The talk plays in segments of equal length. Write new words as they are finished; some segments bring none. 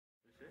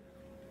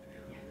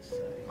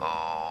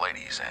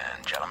Ladies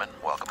and gentlemen,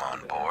 welcome on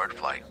board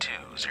Flight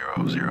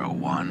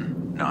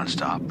 2001,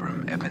 non-stop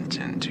from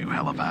Edmonton to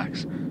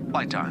Halifax.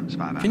 Flight time's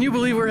 5 hours. Can you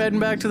believe we're heading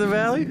back to the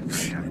valley?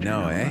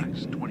 No, eh?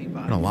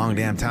 Been a long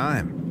damn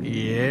time.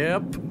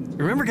 Yep.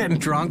 Remember getting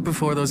drunk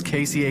before those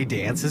KCA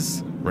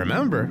dances?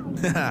 Remember?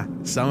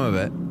 Some of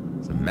it.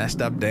 Some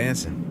messed up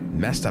dancing.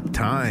 Messed up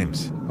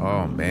times.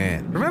 Oh,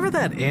 man. Remember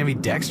that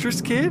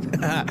ambidextrous kid?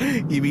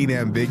 You mean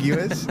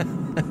Ambiguous?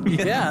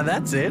 Yeah,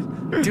 that's it.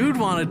 Dude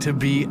wanted to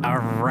be a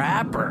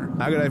rapper.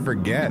 How could I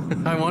forget?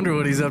 I wonder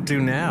what he's up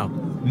to now.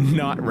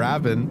 Not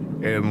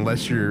rapping,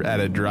 unless you're at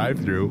a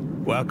drive-thru.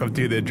 Welcome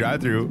to the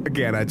drive-thru.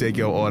 Can I take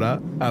your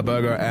order? A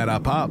burger and a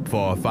pop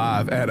for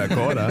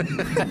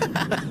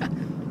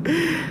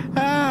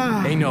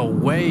 $5.25. Ain't no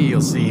way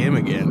you'll see him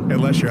again.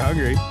 Unless you're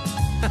hungry.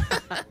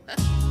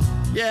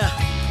 Yeah.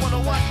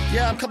 101.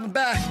 Yeah, I'm coming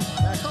back.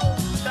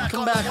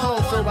 Come back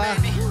home for a while.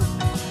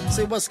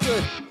 Say what's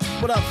good.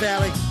 What up,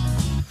 Valley?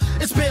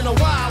 It's been a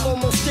while,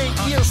 almost 8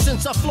 years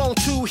since I've flown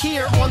to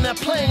here on that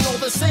plane. All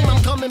the same,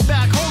 I'm coming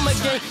back home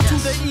again to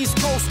the East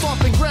Coast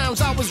stomping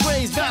grounds. I was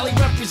raised Valley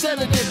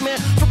representative, man,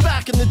 from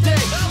back in the day.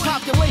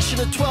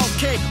 Population of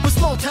 12K with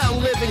small town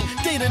living.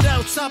 Dated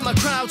outside my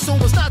crowd, so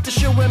was not to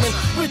share women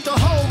with the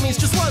homies.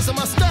 Just wasn't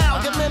my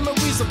style. Got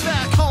memories of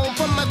back home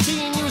from my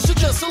teen years to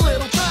just a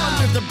little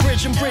child. Under the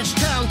bridge in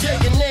Bridgetown,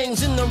 taking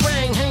names in the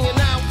rain, hanging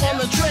out on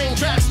the train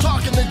tracks,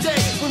 talking the day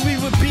when we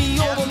would be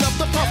old enough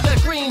to puff that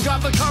green,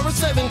 drive a car at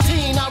 17.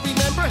 I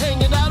remember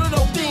hanging out at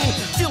Odine,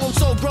 feeling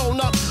so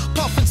grown up,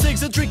 puffing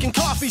cigs and drinking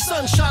coffee,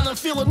 sunshine, I'm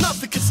feeling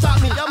nothing could stop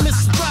me. I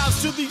miss the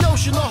crowds to the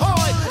ocean,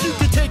 ahoy. You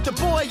could take the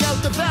boy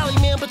out the valley,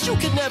 man, but you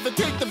could never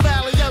take the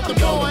valley out the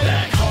boy. I'm going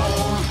back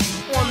home.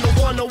 On the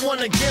 101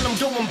 again, I'm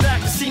going back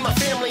to see my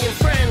family and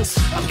friends.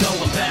 I'm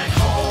going back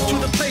home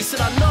to the place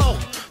that I know,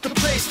 the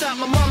place that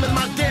my mom and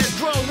my dad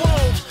grow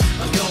old.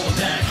 I'm going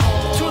back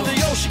home to the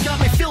ocean,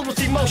 got me filled with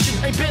emotion.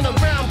 Ain't been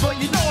around, but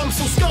you know I'm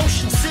so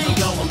Scotian. See, I'm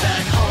going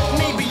back home.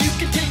 Maybe you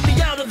can take me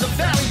out of the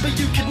valley, but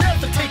you can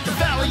never take the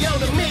valley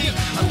out of me.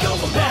 I'm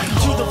going back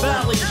home to the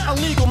valley.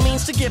 Illegal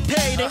means to get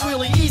paid ain't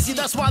really easy.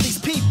 That's why these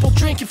people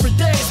drinking for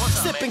days,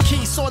 sipping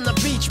keys on the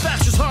beach.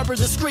 Bachelor's Harbor,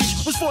 the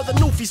screech was for the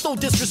newfies, no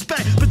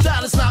disrespect, but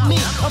that is not me.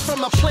 I'm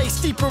from a place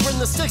deeper in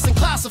the sticks and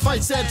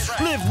classified said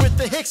live with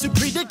the hicks who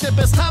predict the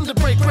best time to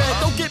break bread.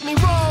 Don't get me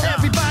wrong,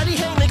 everybody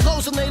hang their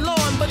clothes on their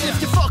lawn, but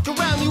if you fuck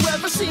around, you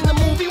ever seen the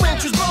movie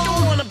Rancher's Bone?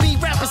 Don't wanna be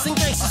rappers and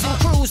gangsters and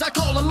crews. I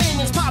call them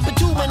minions, popping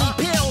too many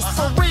pills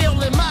for real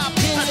in my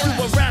opinion. I do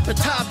a rapper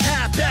top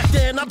hat back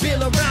then. I've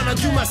been around, I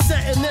do my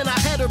set and then I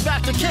head her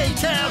back to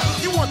K-Town.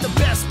 You want the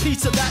best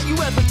pizza that you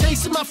ever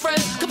tasted, my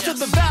friend? Come to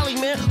the valley,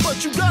 man,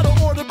 but you gotta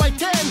order by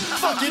 10.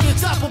 Fuck it,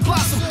 it's apple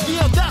blossom,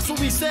 yeah, that's what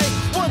we say.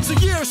 Once a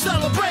year,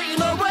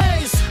 celebrating our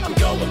ways. I'm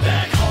going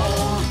back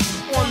home.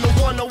 On the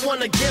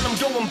 101 again, I'm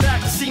going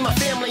back to see my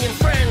family and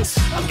friends.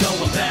 I'm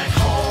going back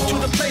home to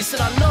the place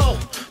that I know,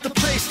 the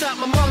place that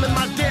my mom and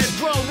my dad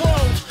grow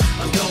old.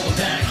 I'm going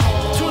back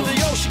home to the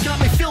ocean, got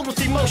me filled with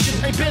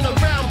emotion. Ain't been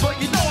around, but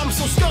you know I'm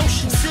so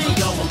Scotian. See, I'm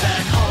going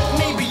back home.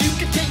 Maybe you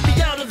can take me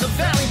out of the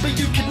valley, but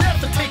you can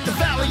never take the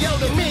valley out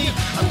of me.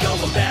 I'm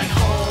going back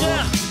home.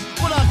 Yeah,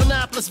 what up,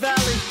 Annapolis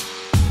Valley?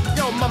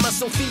 Yo, Mama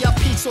Sophia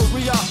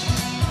Pizzeria.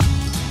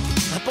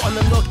 Up on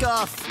the Nook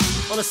off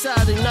on a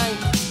Saturday night.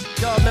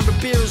 Y'all remember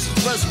Beers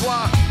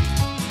Reservoir?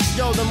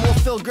 Yo, the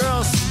Moorfield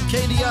girls,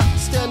 Cadia,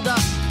 stand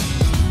up.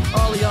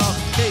 All of y'all,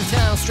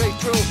 K-Town, straight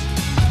through.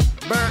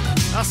 Bert,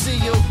 I see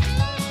you.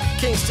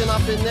 Kingston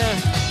up in there.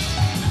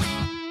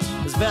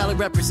 This Valley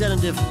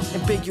representative,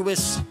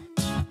 Ambiguous.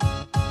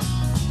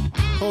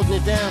 Holding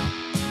it down.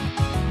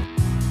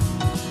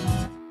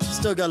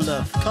 Still got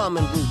love,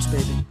 common roots,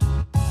 baby.